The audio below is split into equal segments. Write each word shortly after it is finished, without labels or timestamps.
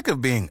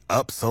of being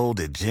upsold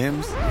at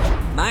gyms?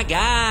 My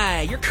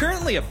guy, you're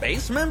currently a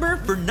base member?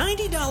 For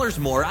 $90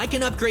 more, I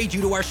can upgrade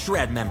you to our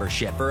Shred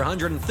membership. For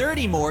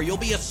 $130 more, you'll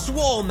be a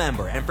Swole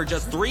member. And for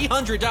just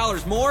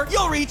 $300 more,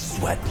 you'll reach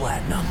Sweat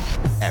Platinum.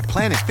 At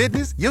Planet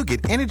Fitness, you'll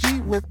get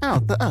energy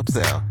without the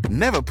upsell.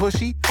 Never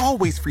pushy,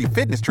 always free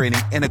fitness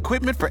training and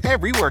equipment for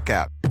every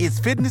workout. It's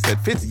fitness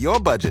that fits your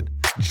budget.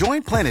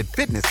 Join Planet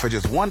Fitness for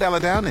just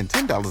 $1 down and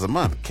 $10 a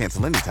month.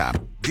 Cancel anytime.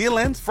 Deal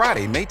ends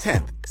Friday, May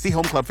 10th. See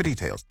Home Club for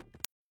details.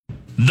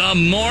 The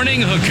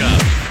Morning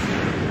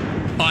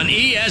Hookup on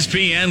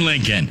ESPN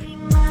Lincoln.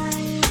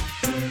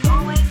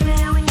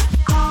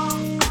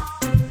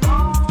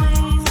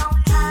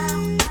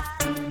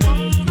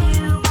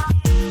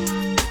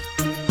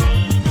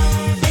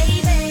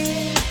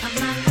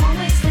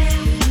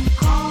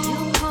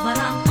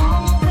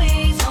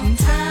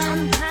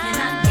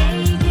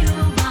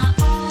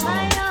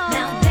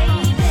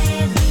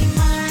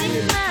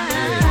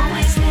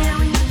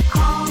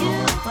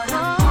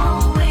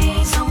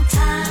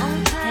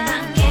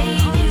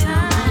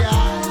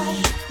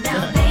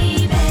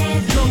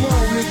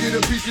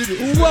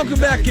 Welcome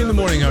back in the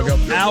Morning Hookup.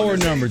 Hour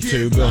number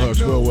 2. Bill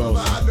Hooks, Will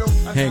Wells,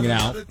 hanging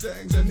out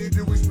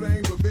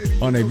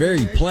on a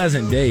very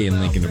pleasant day in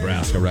Lincoln,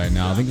 Nebraska right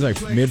now. I think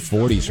it's like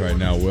mid-40s right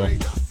now, Will.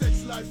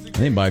 I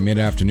think by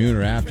mid-afternoon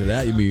or after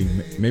that, you'll be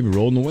maybe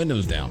rolling the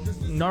windows down.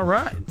 All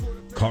right.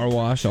 Car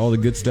wash, all the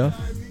good stuff.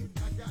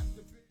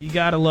 You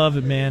gotta love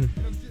it, man.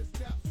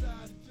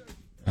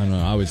 I don't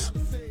know.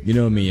 You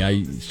know me,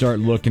 I start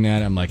looking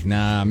at it, I'm like,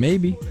 nah,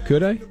 maybe.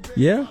 Could I?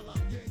 Yeah.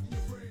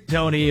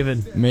 Don't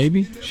even.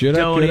 Maybe. Should I?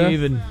 Don't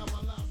even.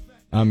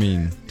 I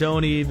mean.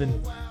 Don't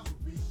even.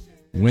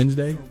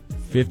 Wednesday,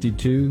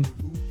 52,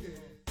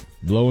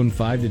 blowing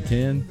 5 to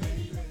 10.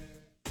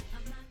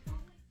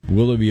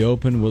 Will it be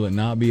open? Will it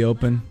not be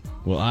open?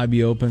 Will I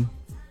be open?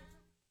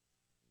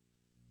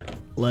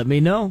 Let me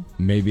know.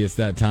 Maybe it's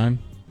that time.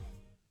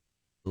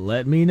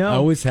 Let me know. I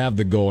always have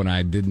the goal, and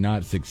I did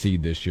not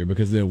succeed this year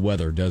because the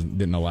weather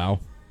didn't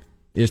allow,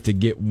 is to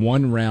get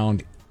one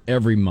round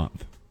every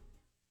month,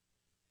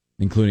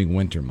 including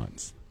winter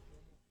months.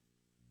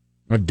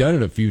 I've done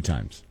it a few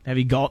times. Have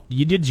you golfed?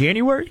 You did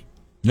January?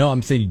 No,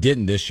 I'm saying you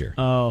didn't this year.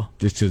 Oh.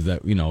 Just because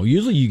that,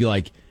 usually you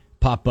like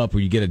pop up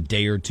where you get a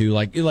day or two,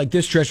 like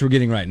this stretch we're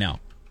getting right now,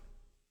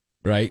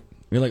 right?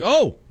 You're like,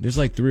 oh, there's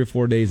like 3 or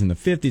 4 days in the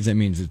 50s. That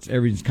means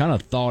everything's kind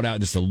of thawed out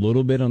just a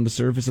little bit on the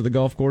surface of the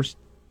golf course.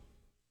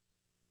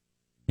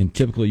 And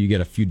typically you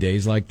get a few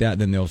days like that.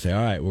 Then they'll say,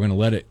 all right, we're going to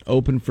let it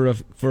open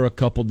for a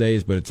couple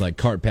days, but it's like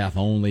cart path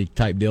only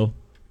type deal.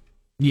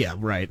 Yeah,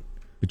 right.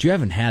 But you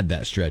haven't had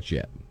that stretch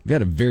yet. We've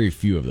had a very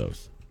few of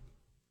those,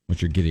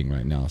 what you're getting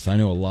right now. So I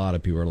know a lot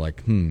of people are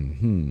like,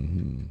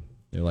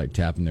 They're like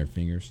tapping their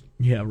fingers.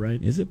 Yeah,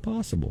 right. Is it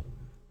possible?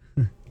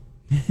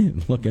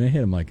 Looking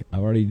ahead, I'm like, I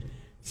already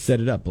set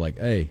it up. Like,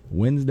 hey,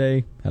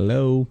 Wednesday,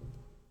 hello.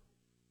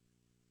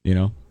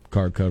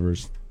 Car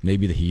covers,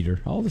 maybe the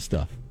heater, all the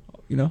stuff.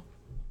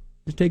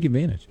 Just take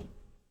advantage.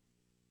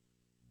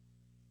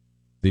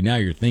 See, now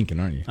you're thinking,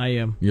 aren't you? I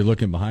am. You're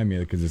looking behind me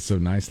because it's so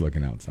nice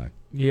looking outside.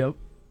 Yep.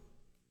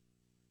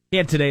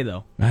 Can't today,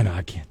 though. I know,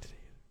 I can't today.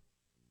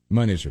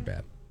 Mondays are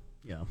bad.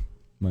 Yeah.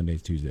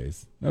 Mondays,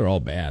 Tuesdays. They're all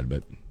bad,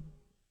 but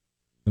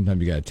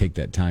sometimes you got to take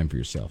that time for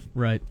yourself.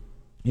 Right.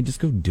 And just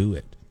go do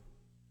it.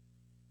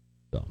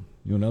 So,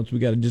 you know what else we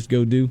got to just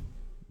go do?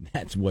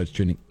 That's what's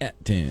trending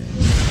at 10.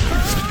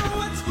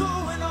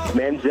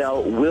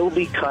 Manziel will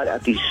be cut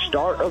at the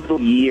start of the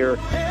year.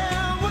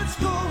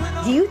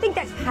 Do you think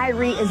that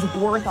Kyrie is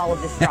worth all of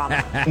this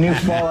drama? New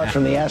fallout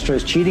from the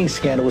Astros cheating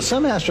scandal, with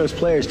some Astros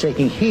players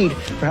taking heat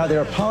for how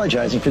they're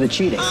apologizing for the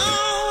cheating. Here's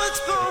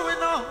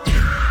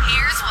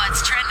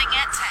what's trending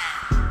at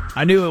 10.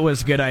 I knew it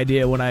was a good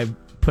idea when I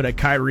put a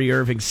Kyrie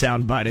Irving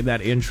soundbite in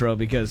that intro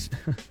because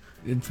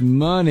it's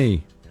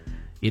money.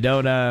 You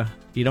don't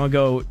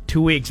go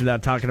 2 weeks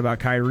without talking about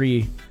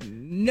Kyrie.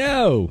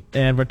 No.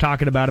 And we're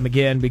talking about him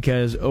again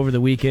because over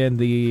the weekend,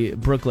 the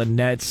Brooklyn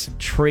Nets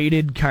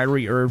traded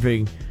Kyrie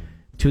Irving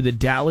to the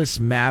Dallas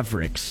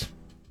Mavericks.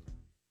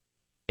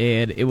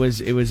 And it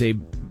was a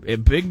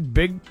big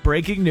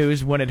breaking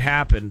news when it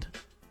happened.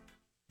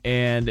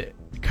 And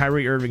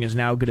Kyrie Irving is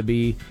now going to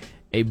be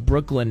a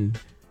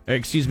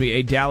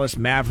Dallas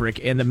Maverick.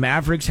 And the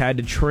Mavericks had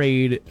to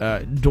trade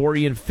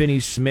Dorian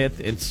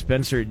Finney-Smith and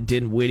Spencer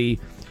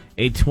Dinwiddie,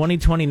 a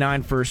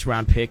 2029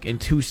 first-round pick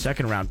and 2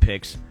 second-round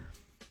picks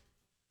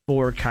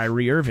for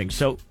Kyrie Irving.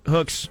 So,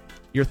 Hooks,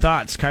 your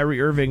thoughts?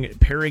 Kyrie Irving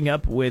pairing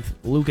up with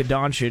Luka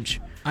Doncic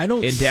I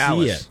don't in see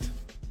Dallas. it.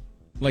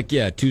 Like,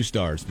 yeah, 2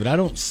 stars, but I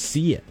don't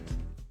see it.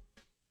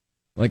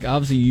 Like,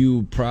 obviously,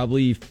 you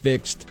probably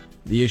fixed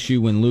the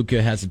issue when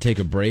Luka has to take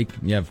a break.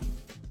 You have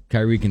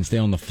Kyrie can stay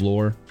on the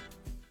floor.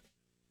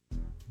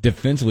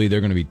 Defensively,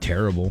 they're going to be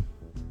terrible.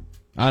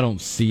 I don't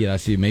see it. I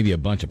see maybe a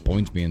bunch of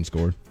points being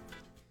scored.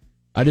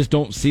 I just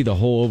don't see the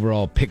whole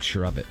overall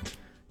picture of it.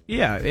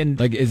 Yeah, and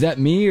like, is that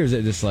me or is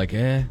it just like,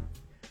 eh?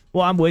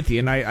 Well, I'm with you,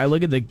 and I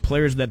look at the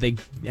players that they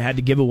had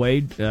to give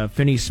away,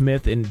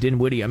 Finney-Smith and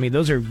Dinwiddie. I mean,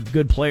 those are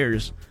good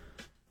players.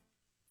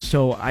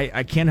 So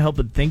I can't help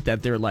but think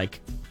that they're like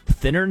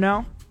thinner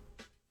now.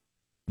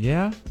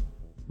 Yeah.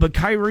 But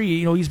Kyrie,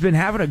 he's been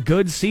having a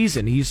good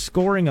season. He's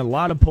scoring a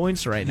lot of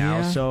points right now.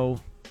 Yeah. So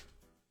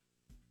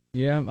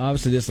Yeah,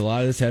 obviously a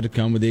lot of this had to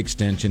come with the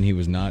extension. He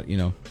was not,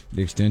 the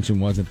extension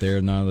wasn't there,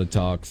 none of the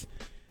talks.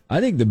 I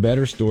think the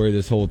better story of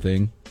this whole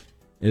thing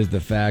is the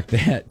fact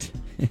that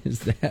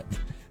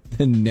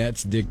the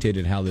Nets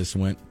dictated how this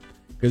went.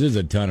 Because there's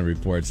a ton of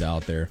reports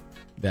out there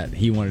that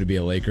he wanted to be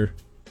a Laker.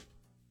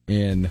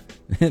 And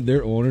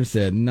their owner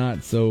said,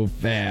 not so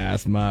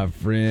fast, my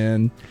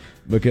friend.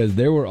 Because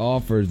there were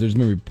offers, there's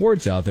been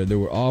reports out there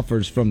were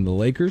offers from the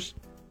Lakers,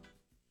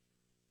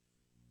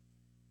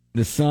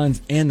 the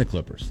Suns, and the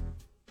Clippers.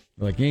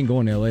 They're like, you ain't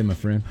going to L.A., my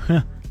friend.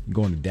 You're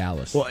going to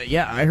Dallas. Well,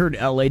 yeah, I heard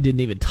L.A. didn't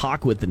even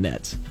talk with the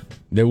Nets.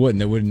 They wouldn't.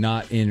 They would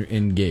not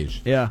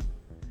engage. Yeah.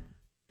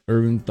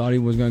 Irvin thought he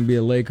was going to be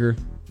a Laker.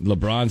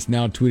 LeBron's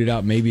now tweeted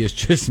out, maybe it's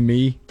just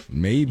me.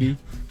 Maybe.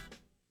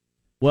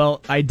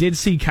 Well, I did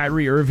see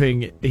Kyrie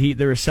Irving.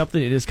 There was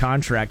something in his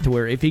contract to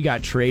where if he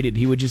got traded,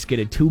 he would just get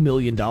a $2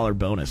 million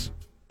bonus.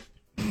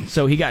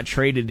 So he got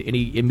traded, and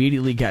he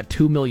immediately got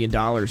 $2 million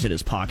in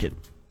his pocket.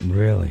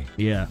 Really?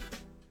 Yeah.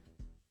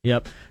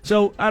 Yep.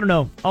 So, I don't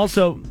know.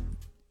 Also,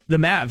 the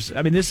Mavs,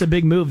 this is a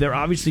big move. They're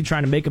obviously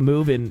trying to make a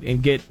move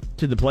and get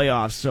to the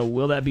playoffs. So,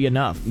 will that be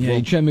enough? Yeah,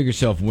 you try to make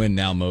yourself win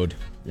now mode.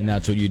 And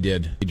that's what you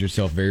did. Made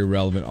yourself very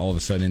relevant all of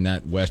a sudden in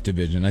that West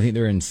Division. I think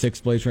they're in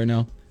 6th place right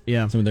now.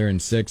 Yeah. Some of they're in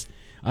 6th.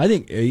 I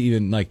think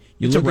even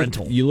it's a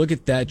rental. You look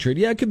at that trade.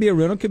 Yeah, it could be a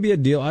rental, it could be a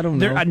deal. I don't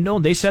know. I know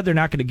they said they're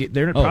not going to get.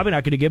 They're probably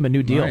not going to give him a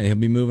new deal. Right, he'll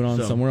be moving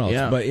on somewhere else.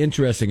 Yeah. But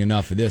interesting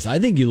enough for this, I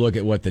think you look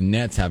at what the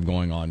Nets have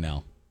going on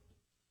now,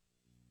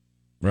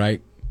 right?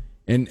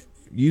 And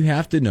you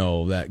have to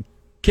know that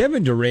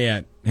Kevin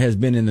Durant has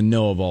been in the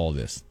know of all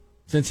this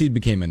since he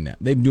became a Net.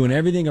 They've been doing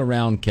everything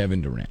around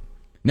Kevin Durant.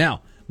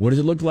 Now, what does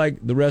it look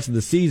like the rest of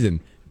the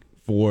season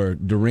for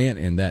Durant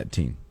and that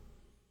team?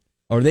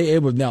 Are they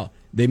able now?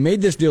 They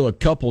made this deal a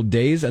couple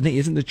days. I think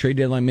isn't the trade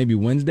deadline maybe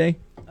Wednesday?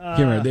 Can't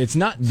remember. It's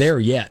not there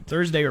yet.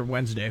 Thursday or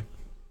Wednesday.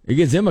 It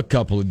gives them a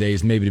couple of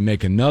days maybe to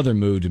make another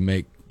move to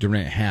make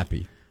Durant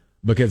happy.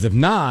 Because if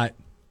not,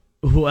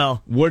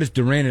 well, what does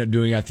Durant end up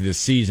doing after this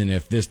season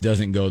if this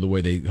doesn't go the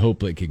way they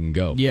hope it can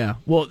go? Yeah.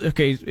 Well,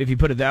 okay, if you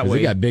put it that way.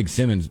 They got Ben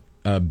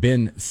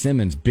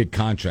Simmons, big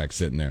contract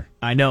sitting there.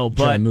 I know,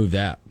 but trying to move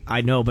that.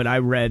 I know, but I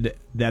read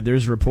that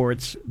there's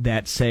reports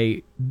that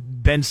say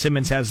Ben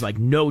Simmons has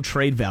no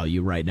trade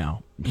value right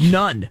now.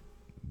 None.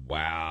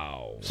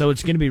 Wow. So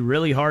it's going to be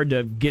really hard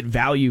to get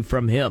value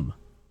from him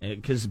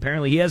because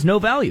apparently he has no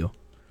value.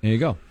 There you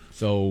go.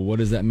 So what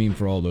does that mean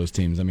for all those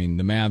teams? The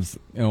Mavs,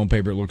 on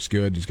paper, it looks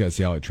good. Just got to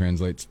see how it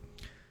translates.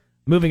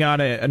 Moving on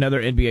to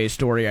another NBA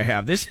story I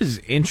have. This is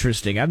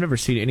interesting. I've never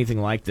seen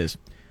anything like this.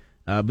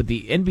 But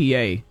the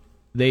NBA,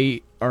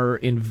 they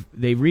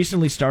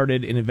recently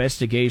started an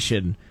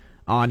investigation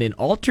on an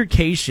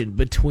altercation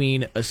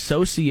between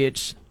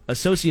associates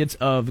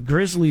of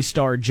Grizzlies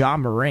star Ja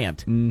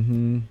Morant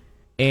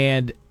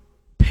and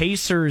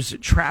Pacers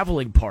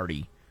traveling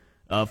party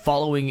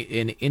following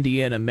an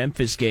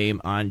Indiana-Memphis game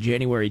on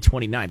January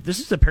 29th. This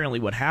is apparently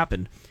what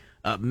happened.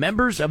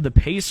 Members of the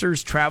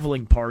Pacers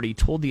traveling party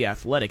told The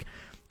Athletic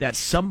that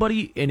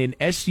somebody in an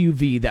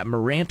SUV that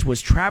Morant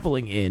was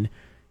traveling in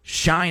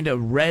shined a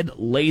red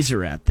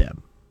laser at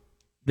them.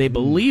 They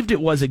believed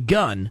it was a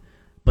gun,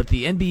 but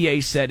the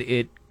NBA said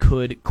it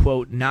could,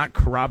 quote, not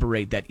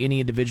corroborate that any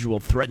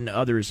individual threatened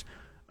others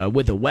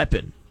with a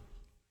weapon.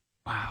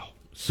 Wow.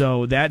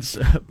 So that's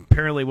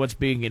apparently what's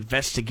being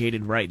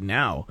investigated right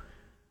now.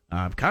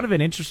 Kind of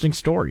an interesting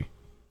story.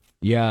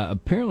 Yeah,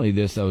 apparently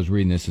I was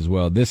reading this as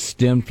well. This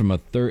stemmed from in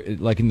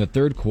the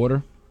third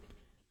quarter,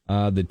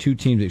 the two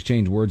teams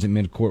exchanged words at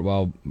midcourt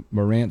while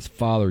Morant's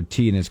father,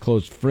 T, and his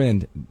close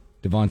friend,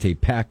 Devontae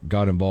Pack,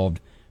 got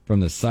involved from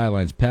the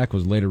sidelines. Pack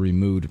was later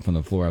removed from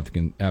the floor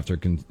after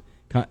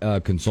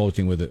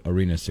consulting with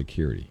arena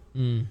security.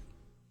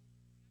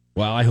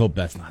 Well, I hope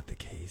that's not the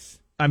case.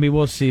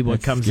 We'll see what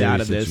That's comes a out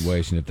of scary this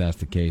situation if that's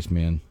the case,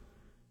 man.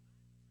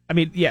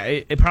 Yeah,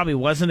 it probably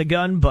wasn't a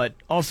gun, but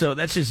also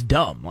that's just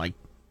dumb.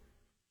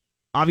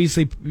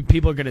 Obviously,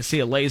 people are going to see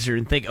a laser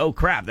and think, "Oh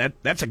crap,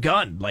 that's a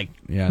gun!"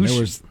 There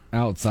was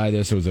outside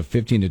this. It was a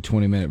 15 to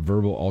 20 minute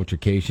verbal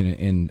altercation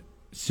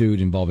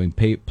ensued involving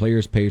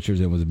players,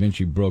 Pacers, and was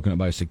eventually broken up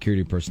by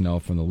security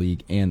personnel from the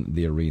league and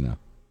the arena.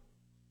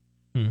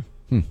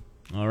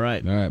 All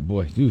right,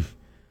 boy. Oof.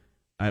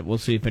 All right, we'll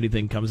see if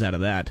anything comes out of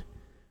that.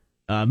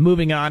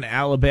 Moving on,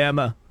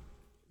 Alabama.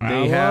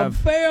 They have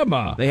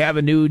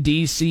a new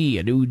DC,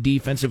 a new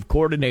defensive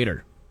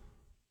coordinator.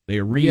 They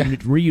are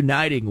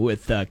reuniting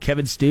with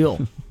Kevin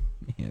Steele.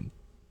 Man.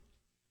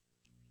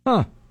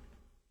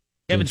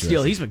 Kevin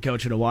Steele, he's been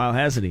coaching a while,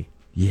 hasn't he?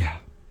 Yeah.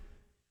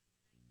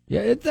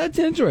 Yeah, that's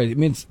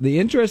interesting. The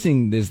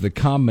interesting is the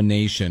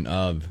combination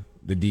of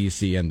the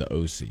DC and the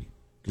OC.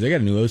 Because they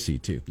got a new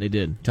OC, too. They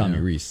did. Tommy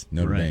Rees,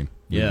 Notre Dame.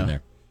 Yeah.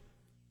 There.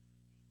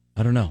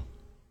 I don't know.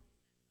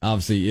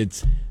 Obviously,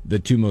 it's the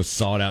two most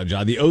sought-out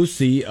jobs. The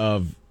OC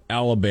of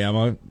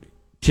Alabama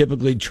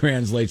typically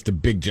translates to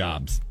big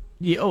jobs.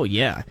 Yeah, oh,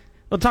 yeah.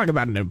 We'll talk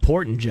about an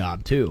important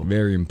job, too.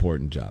 Very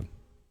important job.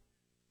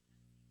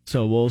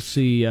 So we'll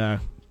see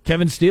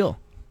Kevin Steele,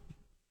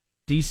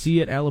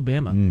 DC at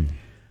Alabama.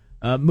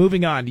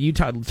 Moving on, you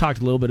talked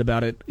a little bit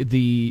about it.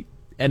 The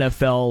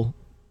NFL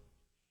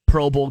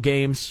Pro Bowl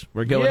games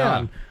were going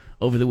on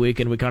over the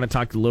weekend. We kind of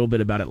talked a little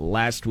bit about it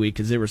last week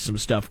because there was some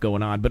stuff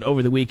going on. But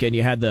over the weekend,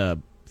 you had the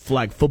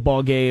flag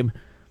football game.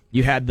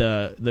 You had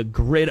the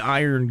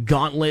gridiron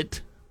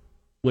gauntlet,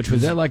 which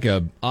was that like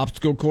a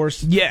obstacle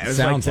course? Yeah, it was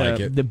sounds like like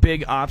it. The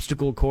big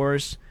obstacle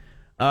course.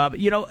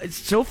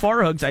 So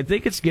far, Hugs, I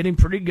think it's getting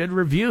pretty good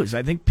reviews.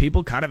 I think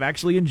people kind of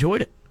actually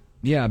enjoyed it.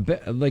 Yeah,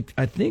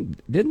 I think,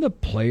 didn't the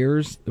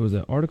players, there was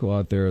an article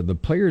out there, the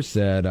players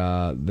said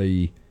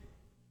the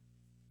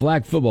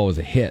flag football was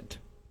a hit.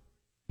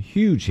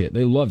 Huge hit.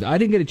 They loved it. I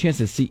didn't get a chance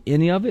to see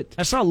any of it.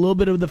 I saw a little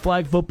bit of the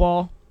flag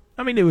football.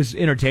 I mean, it was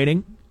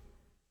entertaining.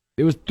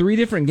 It was 3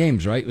 different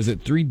games, right? Was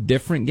it 3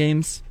 different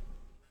games?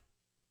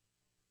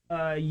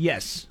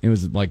 Yes. It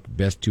was like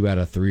best 2 out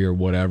of 3 or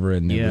whatever,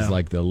 and it was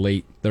like the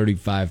late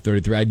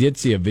 35-33. I did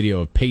see a video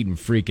of Peyton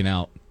freaking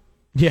out.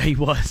 Yeah, he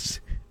was.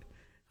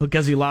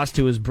 Because he lost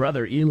to his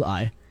brother,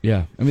 Eli.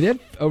 Yeah. I mean, they had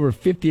over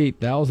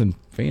 58,000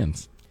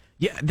 fans.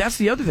 Yeah, that's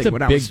the other thing.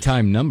 It's a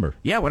big-time number.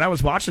 Yeah, when I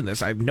was watching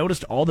this, I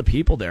noticed all the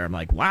people there. I'm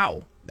like,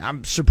 wow,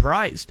 I'm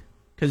surprised.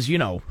 Because,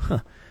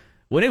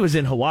 when it was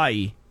in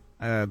Hawaii,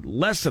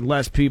 less and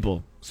less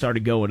people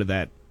started going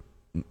to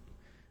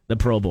the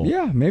Pro Bowl.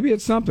 Yeah, maybe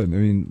it's something. I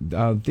mean,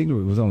 I think it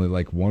was only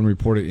like 1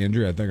 reported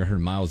injury. I think I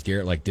heard Myles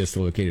Garrett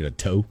dislocated a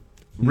toe.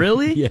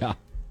 Really? Yeah.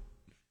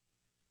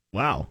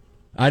 Wow.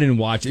 I didn't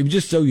watch. It was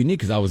just so unique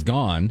because I was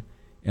gone,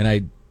 and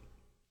I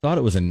thought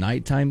it was a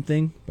nighttime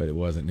thing, but it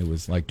wasn't. It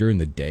was like during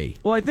the day.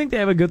 Well, I think they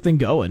have a good thing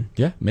going.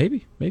 Yeah,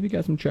 maybe. Maybe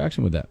got some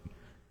traction with that.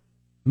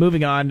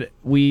 Moving on,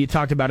 we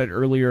talked about it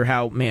earlier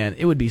how, man,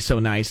 it would be so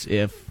nice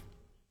if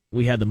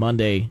we had the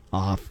Monday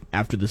off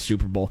after the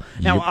Super Bowl.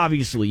 Now,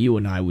 obviously, you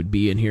and I would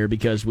be in here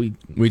because we'd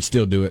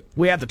still do it.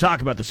 We have to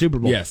talk about the Super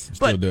Bowl. Yes,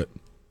 still do it.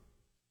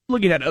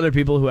 Looking at other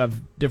people who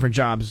have different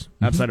jobs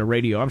outside of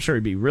radio, I'm sure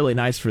it'd be really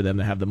nice for them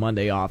to have the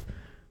Monday off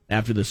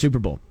after the Super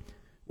Bowl.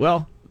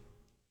 Well,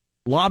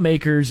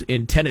 lawmakers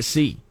in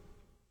Tennessee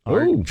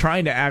are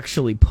trying to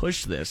actually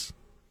push this.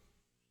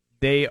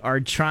 They are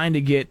trying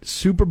to get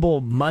Super Bowl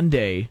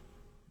Monday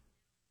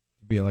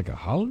be like a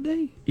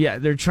holiday? Yeah,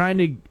 they're trying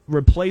to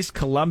replace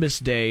Columbus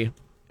Day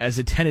as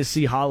a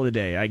Tennessee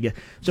holiday, I guess.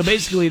 So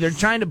basically, they're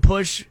trying to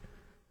push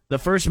the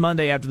first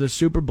Monday after the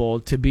Super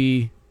Bowl to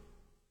be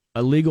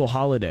a legal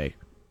holiday.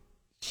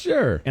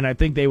 Sure. And I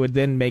think they would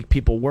then make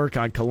people work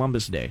on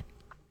Columbus Day.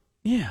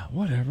 Yeah,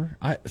 whatever.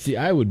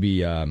 I would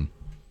be I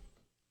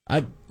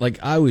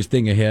always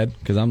think ahead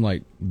because I'm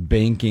like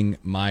banking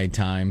my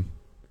time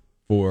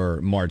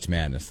for March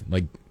Madness.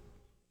 Like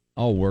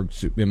I'll work.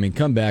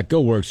 Come back,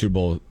 go work Super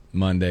Bowl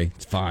Monday.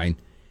 It's fine.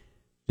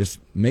 Just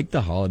make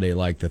the holiday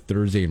like the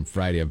Thursday and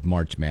Friday of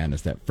March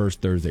Madness. That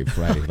first Thursday,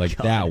 Friday, like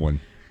that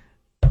one.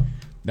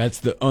 That's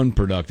the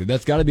unproductive.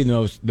 That's got to be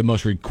the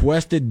most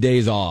requested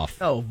days off.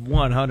 Oh,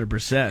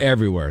 100%.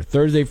 Everywhere.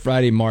 Thursday,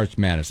 Friday, March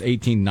Madness.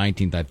 18th,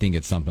 19th, I think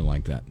it's something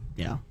like that.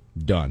 Yeah.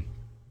 Done.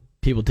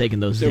 People taking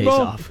those days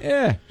off.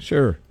 Yeah,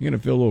 sure. You're going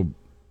to feel a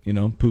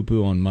little,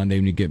 poo-poo on Monday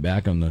when you get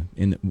back when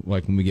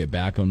we get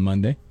back on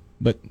Monday.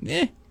 But,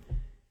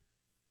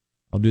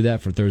 I'll do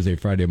that for Thursday,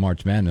 Friday,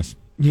 March Madness.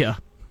 Yeah,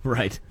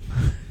 right.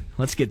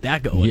 Let's get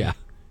that going. Yeah.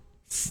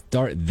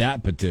 Start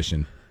that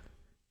petition.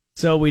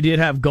 So we did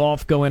have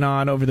golf going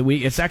on over the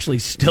week. It's actually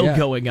still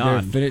going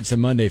on. It's a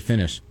Monday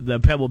finish.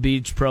 The Pebble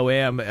Beach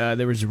Pro-Am,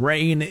 there was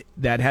rain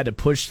that had to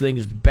push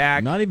things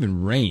back. Not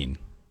even rain.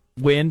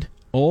 Wind.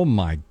 Oh,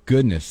 my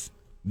goodness.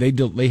 They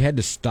had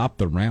to stop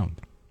the round.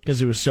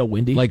 Because it was so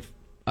windy? Like,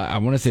 I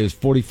want to say it was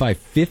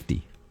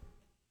 45-50.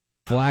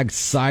 Flag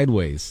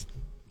sideways.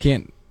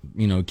 Can't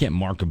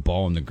mark a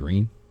ball on the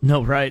green.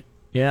 No, right.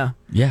 Yeah.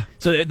 Yeah.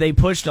 So they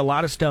pushed a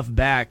lot of stuff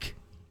back.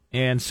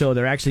 And so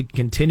they're actually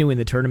continuing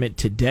the tournament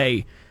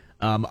today.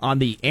 On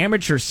the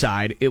amateur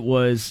side, it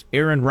was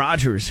Aaron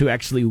Rodgers who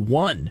actually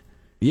won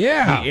the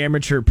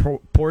amateur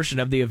portion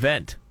of the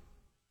event.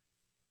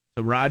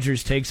 So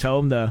Rodgers takes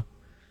home the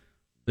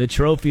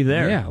trophy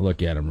there. Yeah,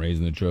 look at him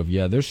raising the trophy.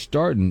 Yeah, they're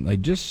starting. They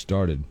just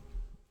started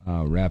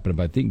wrapping up.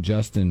 I think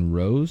Justin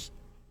Rose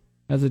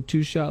has a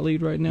 2-shot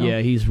lead right now.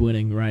 Yeah, he's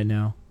winning right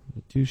now.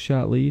 A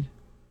 2-shot lead.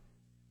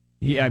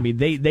 Yeah, I mean,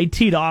 they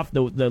teed off,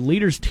 the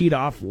leaders teed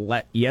off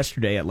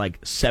yesterday at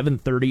like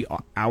 7:30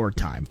 our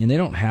time. And they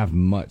don't have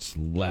much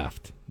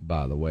left,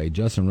 by the way.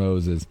 Justin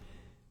Rose is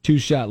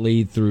 2-shot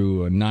lead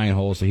through 9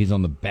 holes, so he's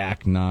on the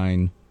back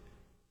 9.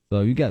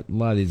 So you got a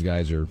lot of these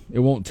guys it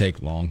won't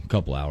take long, a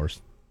couple hours.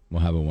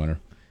 We'll have a winner.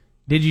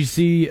 Did you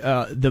see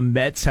the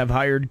Mets have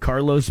hired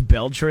Carlos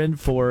Beltran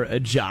for a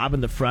job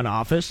in the front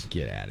office?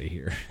 Get out of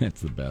here.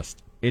 That's the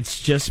best.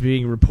 It's just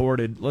being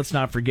reported. Let's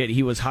not forget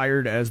he was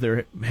hired as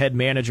their head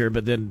manager,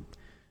 but then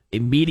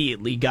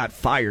immediately got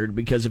fired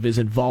because of his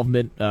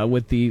involvement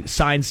with the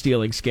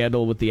sign-stealing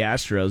scandal with the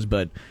Astros.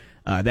 But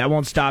that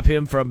won't stop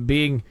him from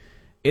being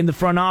in the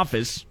front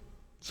office.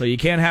 So you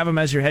can't have him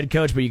as your head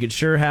coach, but you could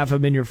sure have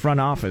him in your front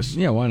office.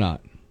 Yeah, why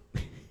not?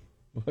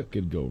 What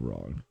could go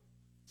wrong?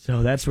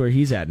 So that's where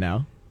he's at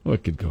now.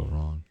 What could go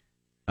wrong?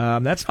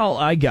 That's all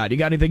I got. You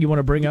got anything you want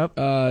to bring up?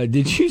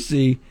 Did you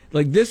see,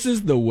 like, this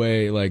is the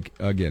way, like,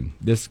 again,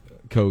 this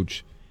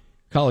coach,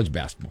 college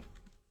basketball,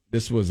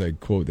 this was a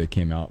quote that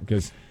came out,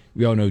 because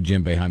we all know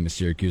Jim Boeheim of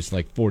Syracuse,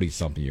 like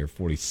 40-something year,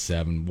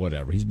 47,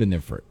 whatever. He's been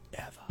there forever.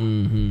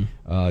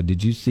 Mm-hmm.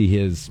 Did you see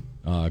his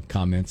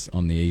comments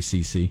on the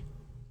ACC?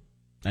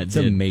 It's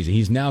amazing.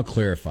 He's now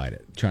clarified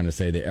it, trying to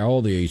say that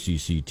all the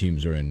ACC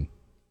teams are in.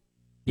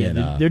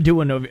 Yeah, they're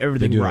doing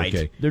everything right.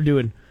 Okay. They're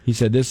doing. He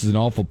said, this is an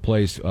awful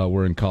place.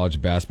 We're in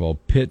college basketball.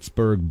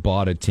 Pittsburgh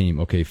bought a team.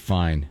 Okay,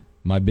 fine.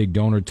 My big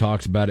donor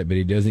talks about it, but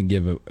he doesn't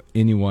give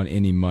anyone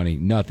any money.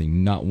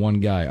 Nothing. Not one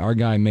guy. Our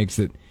guy makes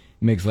like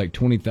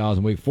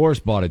 $20,000. Wake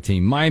Forest bought a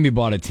team. Miami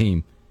bought a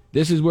team.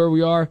 This is where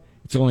we are.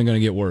 It's only going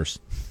to get worse.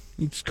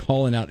 He's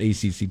calling out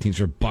ACC teams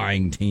for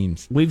buying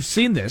teams. We've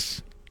seen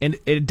this, and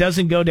it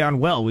doesn't go down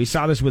well. We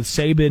saw this with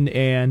Saban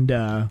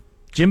and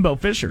Jimbo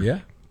Fisher. Yeah.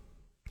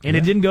 And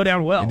it didn't go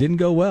down well. It didn't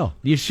go well.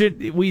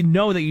 We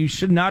know that you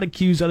should not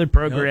accuse other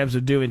programs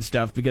of doing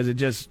stuff because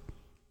it's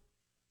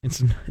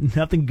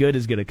nothing good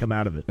is going to come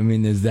out of it. I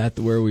mean, is that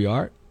where we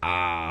are?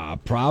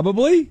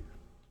 Probably.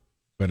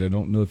 But I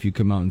don't know if you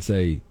come out and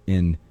say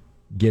and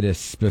get as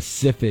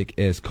specific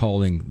as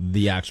calling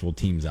the actual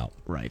teams out.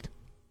 Right.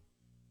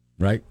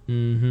 Right?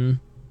 Mm-hmm.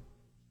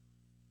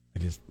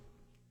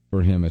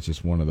 For him, it's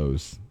just one of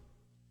those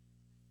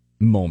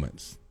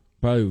moments.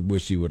 Probably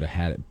wish he would have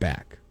had it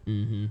back.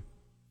 Mm-hmm.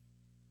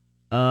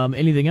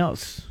 Anything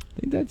else?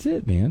 I think that's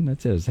it, man.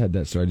 That's it. I just had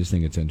that story. I just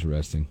think it's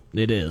interesting.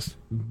 It is.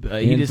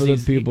 And for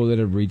the people that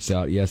have reached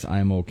out, yes,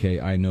 I'm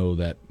okay. I know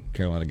that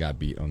Carolina got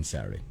beat on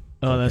Saturday.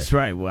 Oh, okay. That's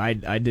right. Well, I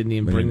didn't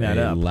even bring that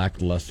up.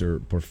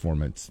 Lackluster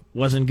performance.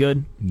 Wasn't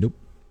good? Nope.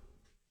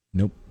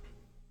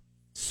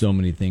 So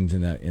many things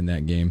in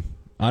that game.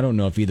 I don't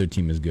know if either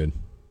team is good.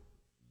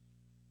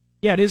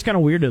 Yeah, it is kind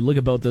of weird to look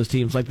at both those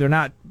teams. Like, they're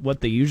not what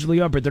they usually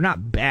are, but they're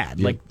not bad.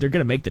 Yep. Like, they're going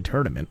to make the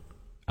tournament.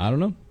 I don't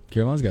know.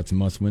 Carolina's got some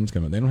must-wins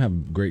coming up. They don't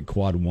have great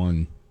quad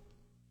one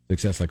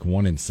success, like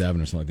 1-7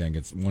 or something like that.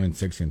 Against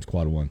 1-6 against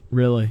quad one.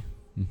 Really?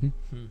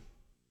 Mm-hmm.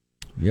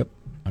 Yep.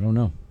 I don't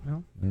know.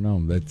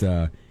 That's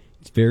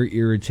it's very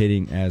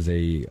irritating as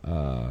a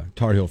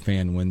Tar Heel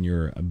fan when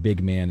you're a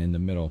big man in the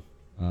middle.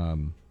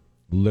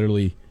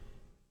 Literally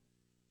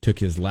took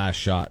his last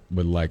shot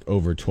with like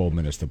over 12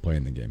 minutes to play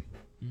in the game.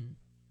 Mm-hmm.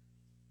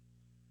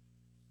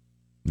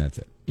 That's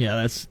it.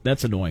 Yeah,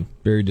 that's annoying.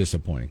 Very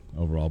disappointing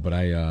overall, but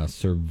I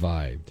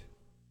survived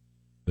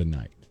the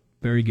night.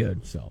 Very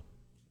good. So,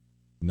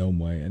 no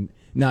way. And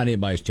not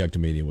anybody's checked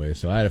me anyway.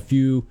 So I had a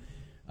few,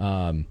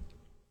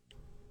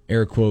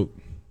 air quote,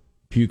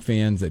 puke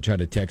fans that tried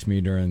to text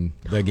me during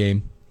the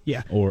game.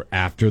 Yeah. Or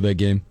after the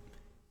game,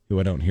 who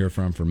I don't hear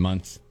from for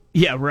months.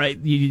 Yeah, right.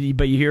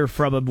 But you hear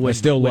from them when I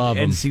still love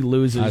them. NC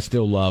loses. I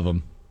still love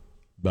them.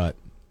 But,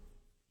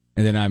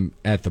 and then I'm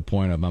at the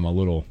point of I'm a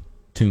little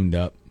tuned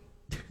up.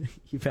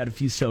 You've had a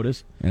few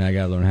sodas. And I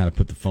got to learn how to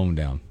put the phone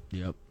down.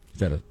 Yep.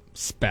 Instead of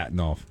spatting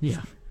off.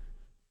 Yeah.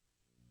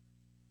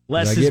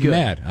 Less is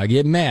good. I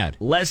get mad.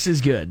 Less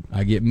is good.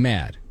 I get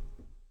mad.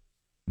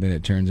 Then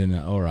it turns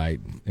into, all right,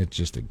 it's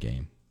just a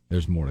game.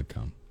 There's more to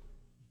come.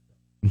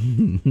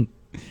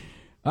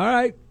 All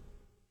right.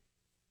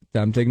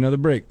 Time to take another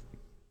break.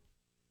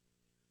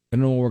 I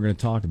don't know what we're going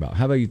to talk about.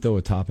 How about you throw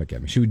a topic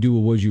at me? Should we do a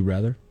Would You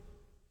Rather?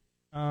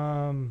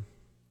 That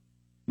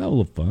will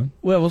look fun.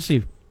 Well, we'll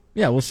see.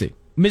 Yeah, we'll see.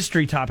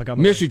 Mystery topic on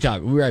the Mystery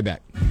topic. We'll be right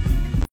back.